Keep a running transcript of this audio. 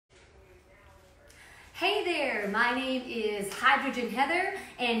Hey there, my name is Hydrogen Heather,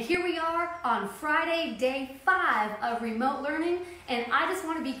 and here we are on Friday, day 5 of remote learning, and I just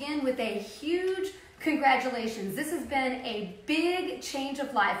want to begin with a huge congratulations. This has been a big change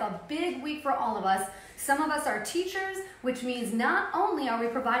of life, a big week for all of us. Some of us are teachers, which means not only are we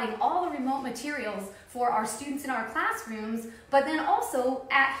providing all the remote materials for our students in our classrooms, but then also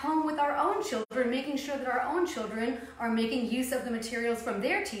at home with our own children, making sure that our own children are making use of the materials from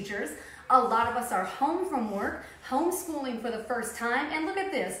their teachers. A lot of us are home from work, homeschooling for the first time, and look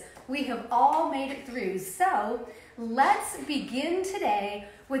at this, we have all made it through. So let's begin today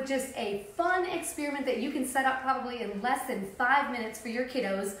with just a fun experiment that you can set up probably in less than 5 minutes for your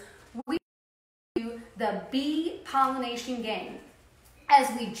kiddos. We do the bee pollination game.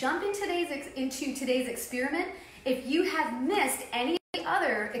 As we jump into today's experiment, if you have missed any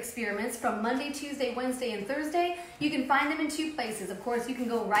other experiments from Monday, Tuesday, Wednesday, and Thursday, you can find them in 2 places. Of course, you can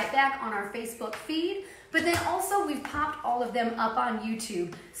go right back on our Facebook feed, but then also we've popped all of them up on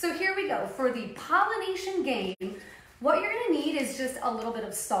YouTube. So here we go. For the pollination game, what you're going to need is just a little bit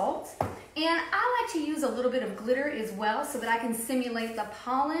of salt, and I like to use a little bit of glitter as well so that I can simulate the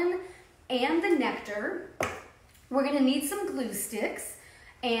pollen and the nectar. We're going to need some glue sticks,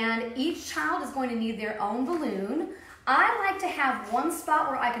 and each child is going to need their own balloon. I like to have one spot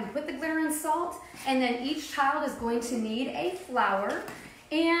where I can put the glitter and salt, and then each child is going to need a flower.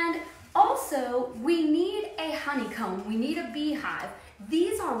 And also, we need a honeycomb. We need a beehive.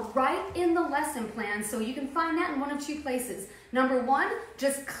 These are right in the lesson plan, so you can find that in one of 2 places. Number 1,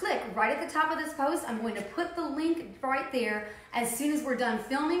 just click right at the top of this post. I'm going to put the link right there as soon as we're done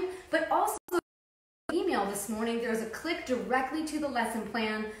filming, but also email this morning, there's a click directly to the lesson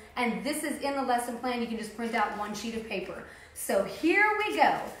plan, and this is in the lesson plan. You can just print out 1 sheet of paper. So here we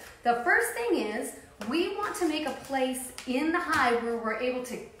go. The first thing is we want to make a place in the hive where we're able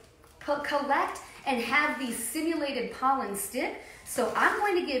to collect and have the simulated pollen stick. So I'm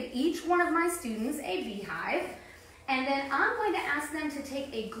going to give each one of my students a beehive, and then I'm going to ask them to take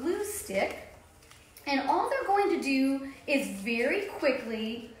a glue stick, and all they're going to do is very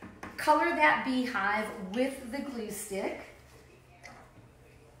quickly color that beehive with the glue stick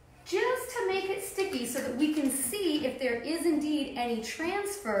just to make it sticky so that we can see if there is indeed any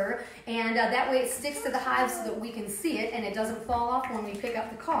transfer, and that way it sticks to the hive so that we can see it and it doesn't fall off when we pick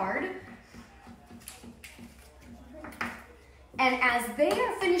up the card. And as they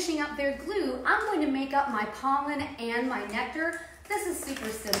are finishing up their glue, I'm going to make up my pollen and my nectar. This is super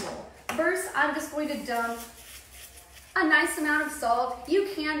simple. First, I'm just going to dump a nice amount of salt. You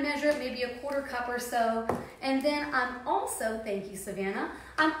can measure it, maybe a 1/4 cup or so. And then I'm also, thank you, Savannah,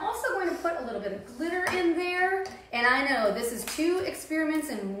 I'm also going to put a little bit of glitter in there. And I know this is 2 experiments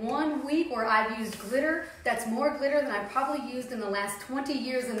in 1 week where I've used glitter. That's more glitter than I've probably used in the last 20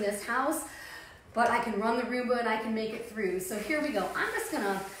 years in this house. But I can run the Roomba and I can make it through. So here we go. I'm just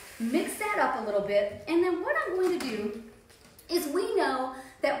gonna mix that up a little bit. And then what I'm going to do is, we know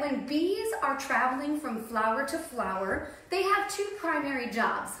that when bees are traveling from flower to flower, they have 2 primary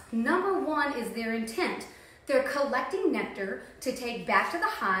jobs. Number 1 is their intent. They're collecting nectar to take back to the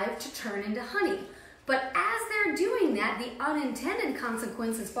hive to turn into honey. But as they're doing that, the unintended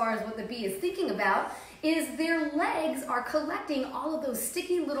consequence, as far as what the bee is thinking about, is their legs are collecting all of those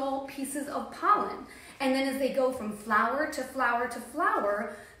sticky little pieces of pollen. And then as they go from flower to flower to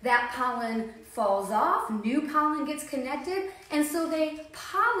flower, that pollen falls off, new pollen gets connected, and so they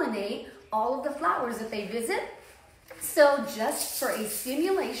pollinate all of the flowers that they visit. So just for a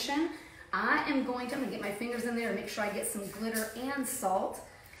simulation, I'm going to get my fingers in there and make sure I get some glitter and salt.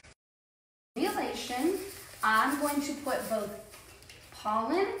 Simulation, I'm going to put both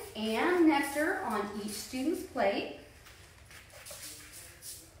pollen and nectar on each student's plate.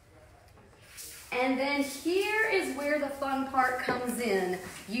 And then here is where the fun part comes in.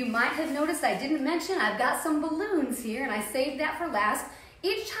 You might have noticed I didn't mention I've got some balloons here, and I saved that for last.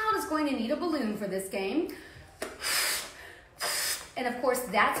 Each child is going to need a balloon for this game. And of course,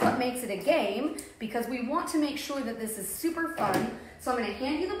 that's what makes it a game, because we want to make sure that this is super fun. So I'm going to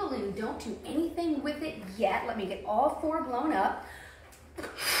hand you the balloon. Don't do anything with it yet. Let me get all 4 blown up.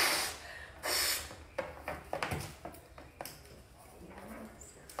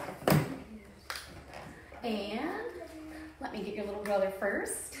 And let me get your little brother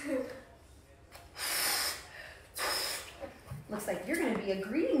first. Looks like you're going to be a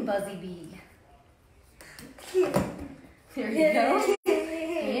green buzzy bee. There you go.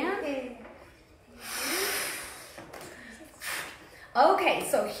 And okay,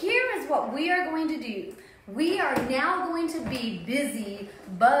 so here is what we are going to do. We are now going to be busy,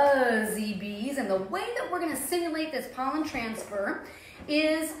 buzzy bees, and the way that we're going to simulate this pollen transfer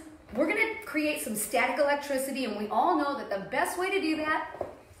is we're gonna create some static electricity, and we all know that the best way to do that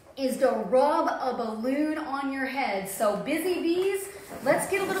is to rub a balloon on your head. So busy bees, let's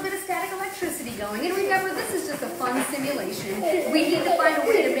get a little bit of static electricity going. And remember, this is just a fun simulation. We need to find a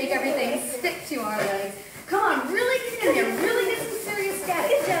way to make everything stick to our legs. Come on, really get in there, really get some serious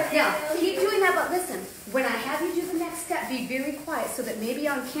static. Now, keep doing that, but listen, when I have you do the next step, be very quiet so that maybe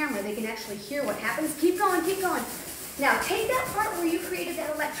on camera they can actually hear what happens. Keep going, keep going. Now, take that part where you created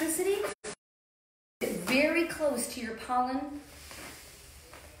that electricity, very close to your pollen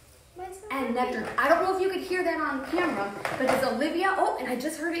and nectar. I don't know if you could hear that on camera, but as Olivia, oh, and I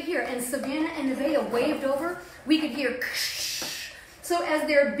just heard it here, and Savannah and Nevaeh waved over, we could hear so as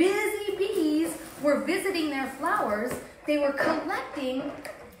their busy bees were visiting their flowers, they were collecting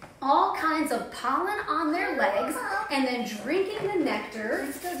all kinds of pollen on their legs and then drinking the nectar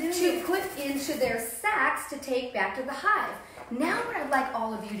to put into their sacs to take back to the hive. Now what I'd like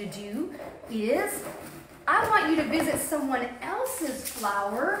all of you to do is I want you to visit someone else's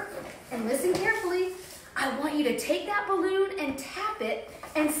flower, and listen carefully. I want you to take that balloon and tap it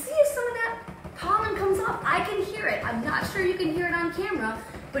and see if some of that pollen comes off. I can hear it. I'm not sure you can hear it on camera,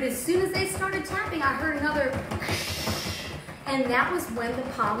 but as soon as they started tapping, I heard another and that was when the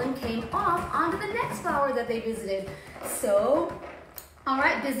pollen came off onto the next flower that they visited. So, all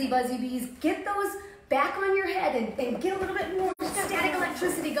right, busy buzzy bees, get those back on your head and get a little bit more static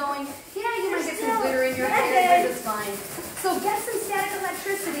electricity going. Yeah, you might get some glitter in your head, but it's fine. So get some static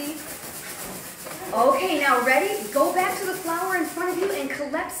electricity. Okay, now ready? Go back to the flower in front of you and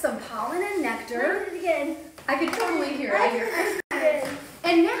collect some pollen and nectar. Again. I can totally hear it.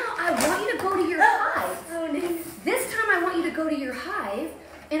 And now I want you to go to your hive. This time I want you to go to your hive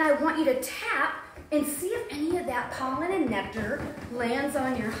and I want you to tap and see if any of that pollen and nectar lands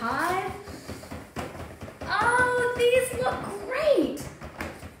on your hive. Oh, these look great.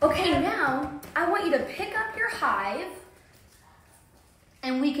 Okay, now I want you to pick up your hive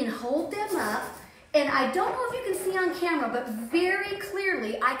and we can hold them up. And I don't know if you can see on camera, but very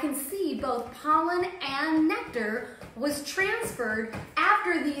clearly I can see both pollen and nectar was transferred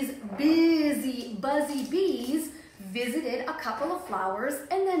after these busy, buzzy bees visited a couple of flowers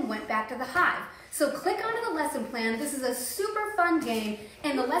and then went back to the hive. So click onto the lesson plan. This is a super fun game,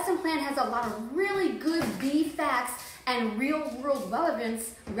 and the lesson plan has a lot of really good bee facts and real-world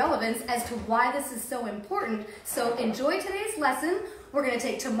relevance as to why this is so important. So enjoy today's lesson. We're going to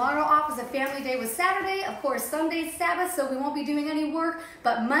take tomorrow off as a family day with Saturday. Of course, Sunday's Sabbath, so we won't be doing any work.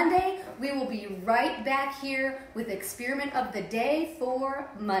 But Monday, we will be right back here with Experiment of the Day for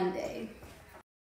Monday.